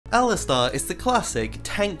Alistar is the classic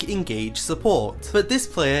tank engage support, but this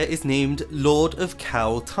player is named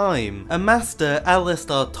LordOfCowTime, a master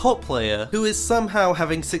Alistar top player who is somehow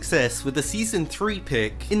having success with the Season 3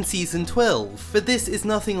 pick in Season 12, but this is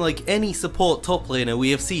nothing like any support top laner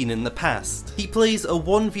we have seen in the past. He plays a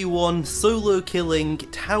 1v1 solo killing,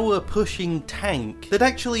 tower pushing tank that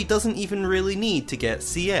actually doesn't even really need to get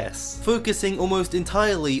CS. Focusing almost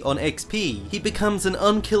entirely on XP, he becomes an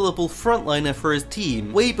unkillable frontliner for his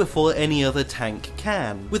team way before any other tank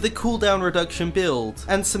can, with a cooldown reduction build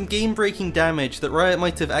and some game-breaking damage that Riot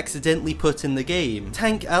might have accidentally put in the game.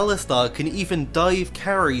 Tank Alistar can even dive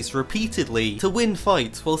carries repeatedly to win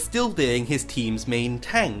fights while still being his team's main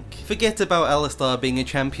tank. Forget about Alistar being a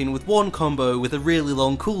champion with one combo with a really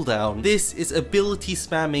long cooldown. This is ability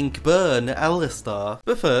spamming burn Alistar.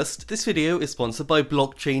 But first, this video is sponsored by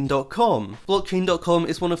Blockchain.com. Blockchain.com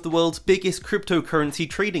is one of the world's biggest cryptocurrency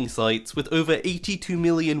trading sites with over 82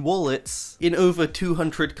 million wallets in over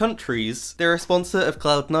 200 countries. They're a sponsor of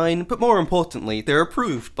Cloud9, but more importantly, they're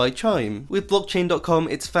approved by Chime. With Blockchain.com,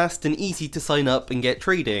 it's fast and easy to sign up and get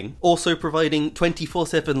trading, also providing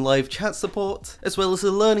 24/7 live chat support, as well as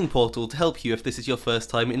a learning portal to help you if this is your first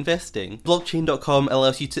time investing. Blockchain.com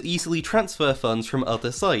allows you to easily transfer funds from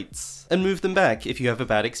other sites, and move them back if you have a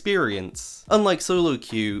bad experience. Unlike solo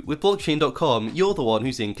queue, with Blockchain.com, you're the one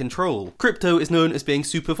who's in control. Crypto is known as being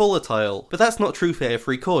super volatile, but that's not true for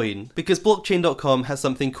every coin, because Blockchain.com has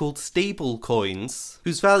something called stable coins,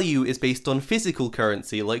 whose value is based on physical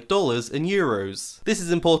currency like dollars and euros. This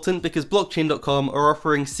is important because Blockchain.com are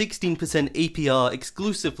offering 16% APR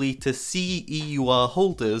exclusively to CEUR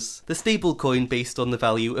holders, the stablecoin based on the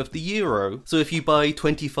value of the euro. So if you buy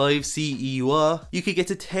 25 CEUR, you could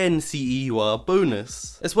get a 10 CEUR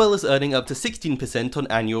bonus, as well as earning up to 16% on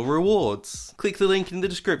annual rewards. Click the link in the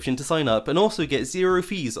description to sign up and also get 0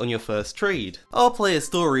 fees on your first trade. Our player's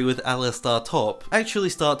story with Alistar Top actually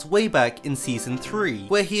starts way back in Season 3,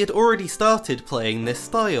 where he had already started playing this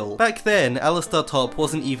style. Back then, Alistar Top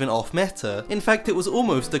wasn't even off meta. In fact, it was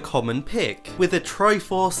almost a common pick, with a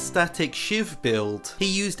Triforce static Shiv build. He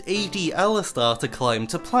used AD Alistar to climb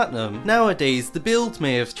to Platinum. Nowadays, the build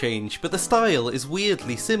may have changed, but the style is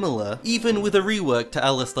weirdly similar, even with a rework to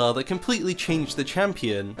Alistar that completely changed the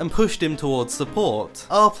champion and pushed him towards support.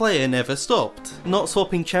 Our player never stopped, not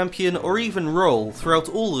swapping champion or even role throughout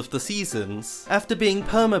all of the seasons. After being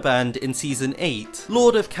permabanned in Season 8,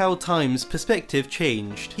 LordOfCowTime's perspective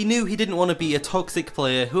changed. He knew he didn't want to be a toxic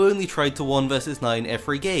player who only tried to 1 versus 9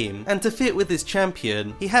 every game, and to fit with his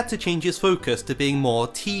champion, he had to change his focus to being more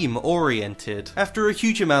team-oriented. After a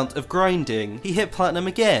huge amount of grinding, he hit Platinum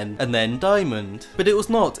again, and then Diamond. But it was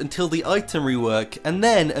not until the item rework, and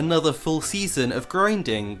then another full season of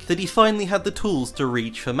grinding, that he finally had the tools to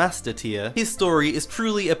reach for Master Tier. His story is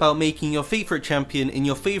truly about making your favourite champion in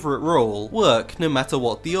your favourite role work no matter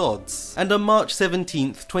what the odds. And on March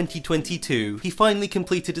 17th, 2022, he finally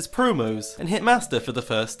completed his promos and hit Master for the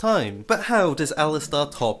first time. But how does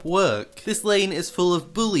Alistar Top work? This lane is full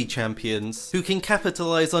of bully champions who can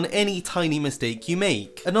capitalise on any tiny mistake you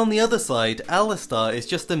make, and on the other side, Alistar is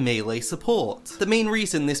just a melee support. The main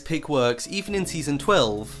reason this pick works even in Season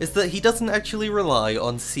 12 is that he doesn't actually rely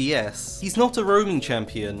on CS. He's not a roaming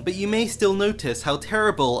champion, but you may still notice how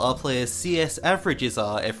terrible our player's CS averages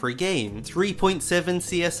are every game. 3.7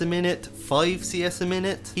 CS a minute, 5 CS a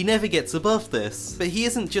minute. He never gets above this. But he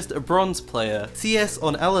isn't just a bronze player. CS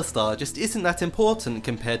on Alistar just isn't that important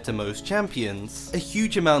compared to most champions. A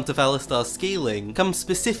huge amount of Alistar's scaling comes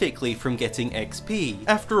specifically from getting XP.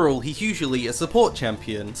 After all, he's usually a support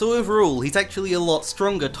champion, so overall he's actually a lot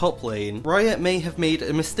stronger top lane. Riot may have made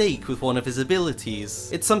a mistake with one of his abilities.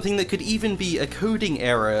 It's something that could even be a coding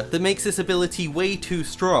error that makes this ability way too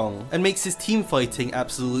strong, and makes his team fighting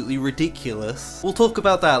absolutely ridiculous. We'll talk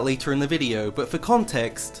about that later in the video, but for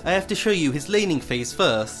context, I have to show you his laning phase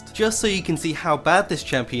first, just so you can see how bad this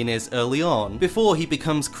champion is early on, before he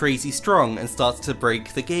becomes crazy strong and starts to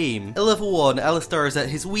break the game. At level 1, Alistar is at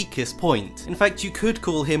his weakest point. In fact, you could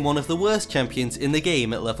call him one of the worst champions in the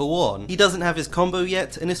game at level 1. He doesn't have his combo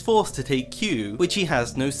yet and is forced to take Q, which he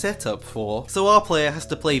has no setup for, so our player has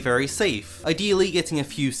to play very safe, ideally getting a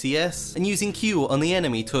few CS and using Q on the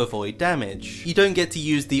enemy to avoid damage. You don't get to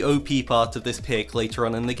use the OP part of this pick later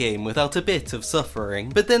on in the game without a bit of suffering.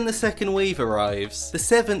 But then the second wave arrives, the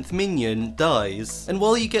 7th minion dies, and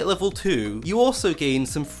while you get level 2, you also gain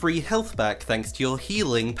some free health back thanks to your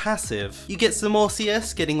healing passive. You get some more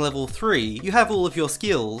CS getting level 3, you have all of your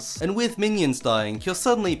skills, and with minions dying, you're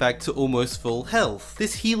suddenly back to almost full health.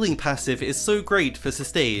 This healing passive is so great for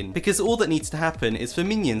sustain, because all that needs to happen is for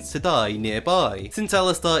minions to die nearby. Since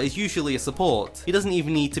Alistar is usually a support, he doesn't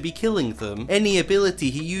even need to be killing them. any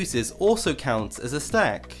ability he uses also counts as a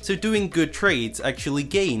stack, so doing good trades actually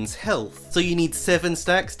gains health. So you need 7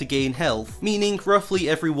 stacks to gain health, meaning roughly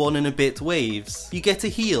every 1 and a bit waves. You get a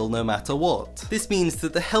heal no matter what. This means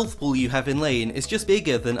that the health pool you have in lane is just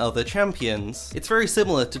bigger than other champions. It's very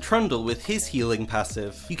similar to Trundle with his healing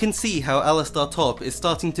passive. You can see how Alistar top is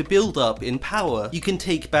starting to build up in power. You can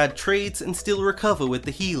take bad trades and still recover with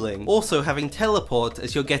the healing, also having teleport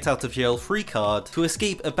as your get out of jail free card to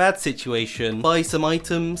escape a bad situation, buy some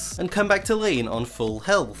items, and come back to lane on full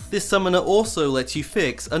health. This summoner also lets you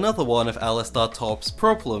fix another one of Alistar top's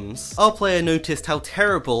problems. Our player noticed how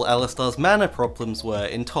terrible Alistar's mana problems were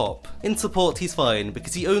in top. In support he's fine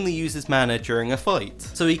because he only uses mana during a fight,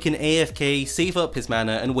 so he can AFK, save up his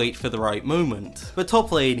mana and wait for the right moment. But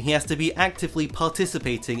top lane he has to be actively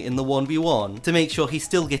participating in the 1v1 to make sure he's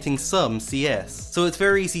still getting some CS, so it's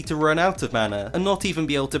very easy to run out of mana and not even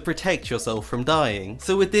be able to protect yourself from dying.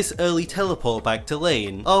 So with this early teleport back to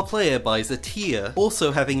lane, our player buys a tier,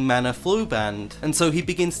 also having mana flow band, and so he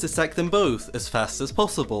begins to stack them both as fast as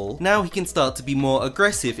possible. Now he can start to be more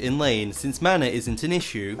aggressive in lane since mana isn't an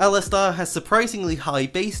issue. Alistar has surprisingly high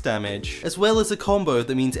base damage, as well as a combo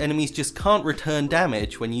that means enemies just can't return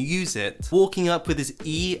damage when you use it. Walking up with his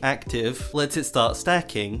E active lets it start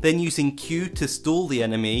stacking, then using Q to stall the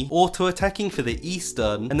enemy, auto attacking for the E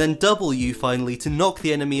stun, and then W finally to knock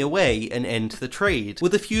the enemy away and end the trade.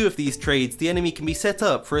 With a few of these trades, the enemy can be set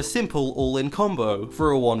up for a simple all-in combo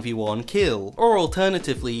for a 1v1 kill. Or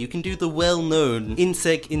alternatively, you can do the well-known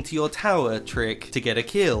insect into your tower trick to get a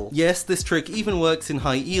kill. Yes, this trick even works in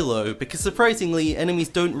high elo, because surprisingly, enemies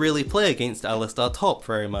don't really play against Alistar top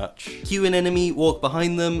very much. Q an enemy, walk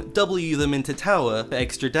behind them, W them into tower for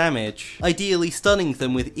extra damage, ideally stunning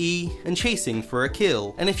them with E and chasing for a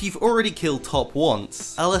kill. And if you've already killed top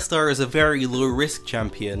once, Alistar is a very low risk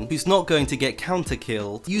champion who's not going to get counter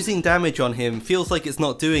killed. Using damage on him feels like it's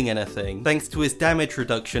not doing anything, thanks to his damage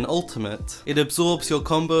reduction ultimate. It absorbs your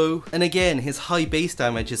combo, and again his high base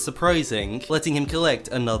damage is surprising, letting him collect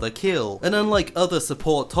another kill. And unlike other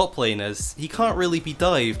support top laners, he can't really be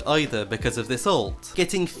dived either because of this ult,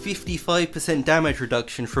 getting 55% damage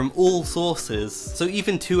reduction from all sources, so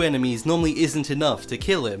even 2 enemies normally isn't enough to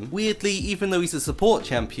kill him. Weirdly, even though he's a support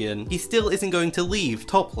champion, he still isn't going to leave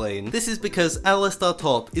top lane. This is because Alistar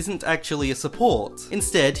top isn't actually a support.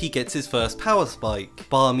 Instead, he gets his first power spike,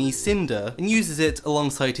 Balmy Cinder, and uses it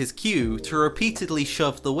alongside his Q to repeatedly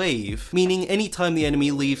shove the wave, meaning anytime the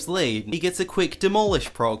enemy leaves lane, he gets a quick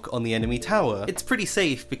demolish proc on the enemy tower. It's pretty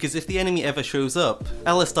safe because if the enemy ever shows up,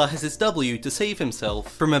 Alistar has his W to save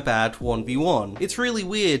himself from a bad 1v1. It's really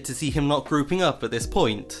weird to see him not grouping up at this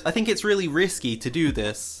point. I think it's really risky to do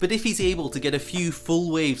this, but if he's able to get a few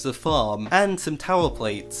full waves of farm and some tower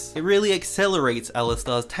plates, it really accelerates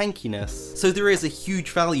Alistar's tankiness, so there is a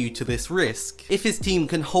huge value to this risk. If his team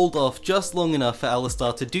can hold off just long enough for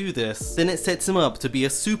Alistar to do this, then it sets him up to be a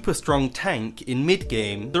super strong tank in mid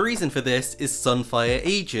game. The reason for this is Sunfire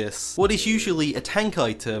Aegis. What is usually a tank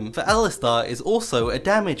item, for Alistar is also a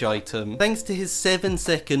damage item. Thanks to his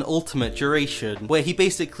 7-second ultimate duration, where he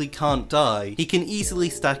basically can't die, he can easily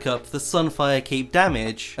stack up the Sunfire Cape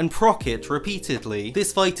damage and proc it repeatedly.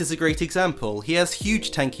 This fight is a great example. He has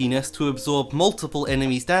huge tankiness to absorb multiple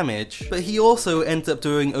enemies' damage, but he also ends up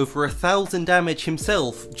doing over 1,000 damage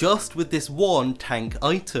himself just with this one tank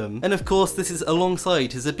item. And of course this is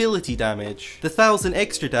alongside his ability damage. The 1,000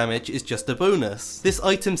 extra damage is just a bonus. This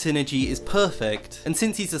item synergy is perfect, and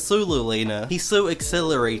since he's a solo laner, he's so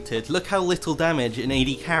accelerated. Look how little damage an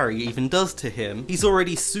AD carry even does to him. He's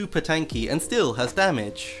already super tanky and still has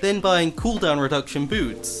damage. Then buying cooldown reduction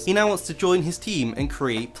boots, he now wants to join his team and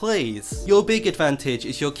create plays. Your big advantage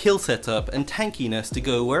is your kill setup and tankiness to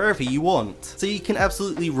go wherever you want, so you can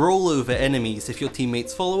absolutely roll over enemies if your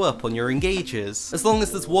teammates follow up on your engages. As long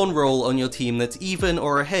as there's one role on your team that's even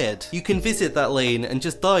or ahead, you can visit that lane and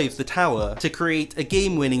just dive the tower to create a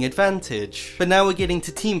game-winning advantage. But now we're getting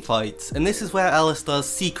to teamfights, and this is where Alistar's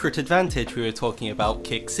secret advantage we were talking about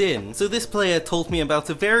kicks in. So this player told me about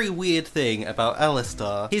a very weird thing about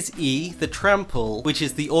Alistar. His E, the trample, which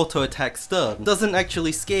is the auto attack stun, doesn't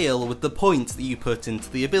actually scale with the points that you put into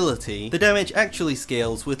the ability. The damage actually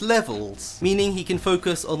scales with levels, meaning he can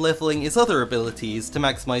focus on leveling his other abilities to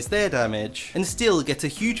maximize their damage, and still get a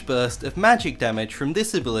huge burst of magic damage from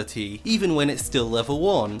this ability, even when it's still level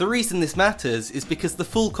 1. The reason this matters is because the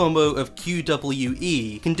full combo of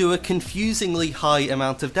QWE can do a confusingly high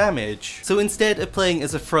amount of damage, so instead of playing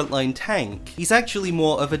as a frontline tank, he's actually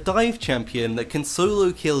more of a dive champion that can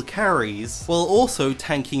solo kill carries, while also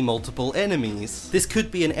tanking multiple enemies. This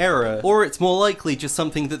could be an error, or it's more likely just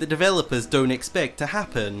something that the developers don't expect to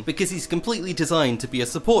happen, because he's completely designed to be a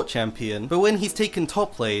support support champion, but when he's taken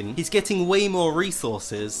top lane, he's getting way more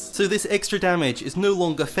resources, so this extra damage is no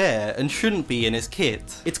longer fair and shouldn't be in his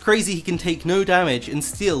kit. It's crazy he can take no damage and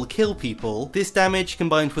still kill people. This damage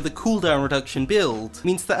combined with a cooldown reduction build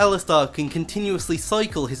means that Alistar can continuously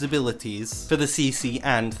cycle his abilities for the CC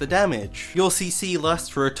and the damage. Your CC lasts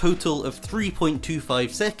for a total of 3.25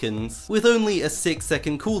 seconds, with only a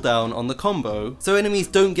 6-second cooldown on the combo, so enemies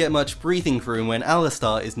don't get much breathing room when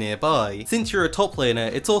Alistar is nearby. Since you're a top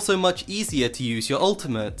laner, it's also much easier to use your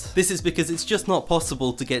ultimate. This is because it's just not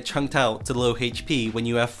possible to get chunked out to low HP when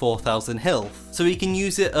you have 4000 health, so you can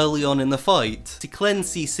use it early on in the fight to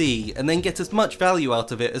cleanse CC and then get as much value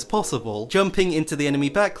out of it as possible, jumping into the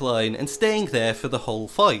enemy backline and staying there for the whole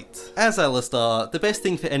fight. As Alistar, the best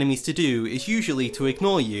thing for enemies to do is usually to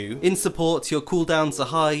ignore you. In support, your cooldowns are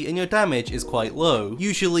high and your damage is quite low.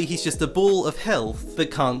 Usually he's just a ball of health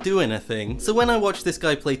that can't do anything. So when I watch this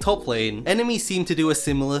guy play top lane, enemies seem to do a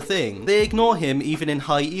similar thing. They ignore him even in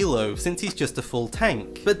high elo since he's just a full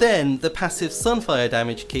tank. But then the passive Sunfire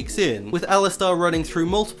damage kicks in, with Alistar running through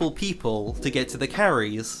multiple people to get to the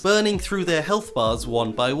carries, burning through their health bars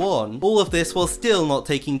one by one. All of this while still not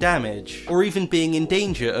taking damage, or even being in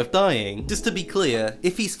danger of dying. Just to be clear,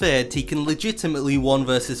 if he's fed, he can legitimately 1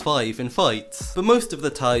 versus 5 in fights, but most of the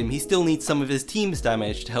time he still needs some of his team's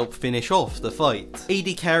damage to help finish off the fight.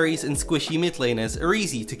 AD carries and squishy mid laners are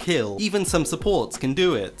easy to kill, even some supports can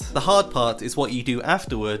do it. The hard part is what you do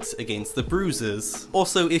afterwards against the bruisers.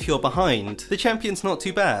 Also, if you're behind, the champion's not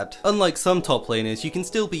too bad. Unlike some top laners, you can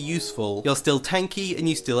still be useful. You're still tanky and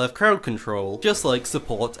you still have crowd control, just like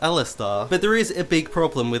support Alistar. But there is a big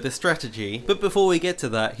problem with this strategy. But before we get to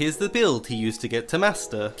that, here's the build he used to get to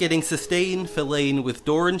master. Getting sustain for lane with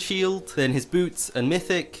Doran shield, then his boots and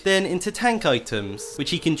mythic, then into tank items,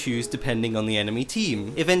 which he can choose depending on the enemy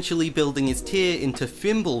team. Eventually building his tier into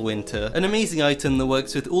Fimbulwinter, an amazing item that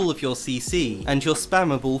works with all of your CC and your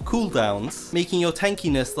spammable cooldowns, making your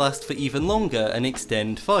tankiness last for even longer and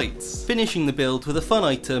extend fights. Finishing the build with a fun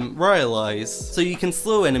item, Ryalize, so you can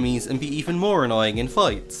slow enemies and be even more annoying in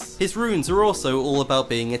fights. His runes are also all about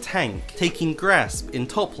being a tank, taking Grasp in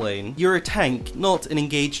top lane. You're a tank, not an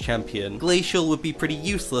engaged champion. Glacial would be pretty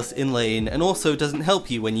useless in lane and also doesn't help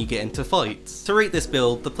you when you get into fights. To rate this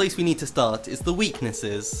build, the place we need to start is the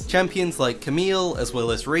weaknesses. Champions like Camille, as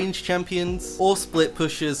well as range champions, or split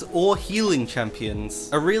pushers, or healing champions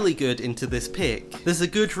are really good into this pick. There's a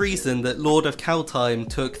good reason that LordOfCowTime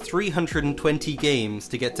took 320 games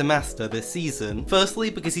to get to master this season. Firstly,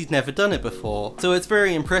 because he's never done it before, so it's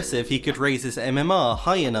very impressive he could raise his MMR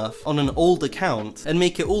high enough on an old account and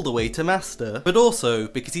make it all the way to master, but also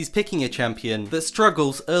because he's picking a champion that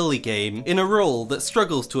struggles early game in a role that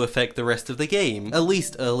struggles to affect the rest of the game, at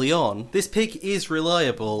least early on. This pick is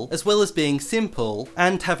reliable, as well as being simple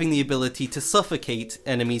and having the ability to suffocate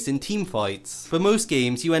enemies in teamfights. For most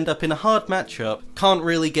games you end up in a hard matchup, can't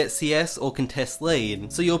really get CS or contest lane,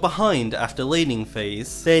 so you're behind after laning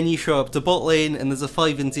phase. Then you show up to bot lane and there's a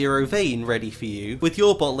 5-0 Vayne ready for you, with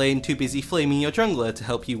your bot lane too busy flaming your jungler to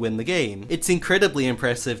help you win the game. It's incredibly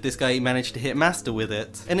impressive this guy managed to hit master with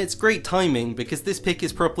it, and it's great timing because this pick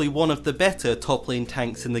is probably one of the better top lane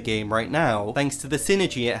tanks in the game right now, thanks to the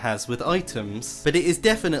synergy it has with items. But it is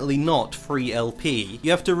definitely not free LP.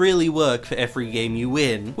 You have to really work for every game you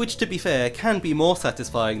win, which to be fair can be more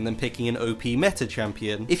satisfying than picking an OP meta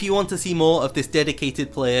champion. If you want to see more of this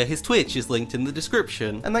dedicated player, his Twitch is linked in the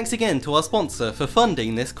description. And thanks again to our sponsor for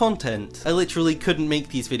funding this content. I literally couldn't make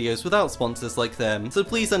these videos without sponsors like them, so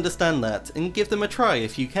please understand that and give them a try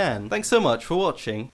if you can. Thanks so much for watching.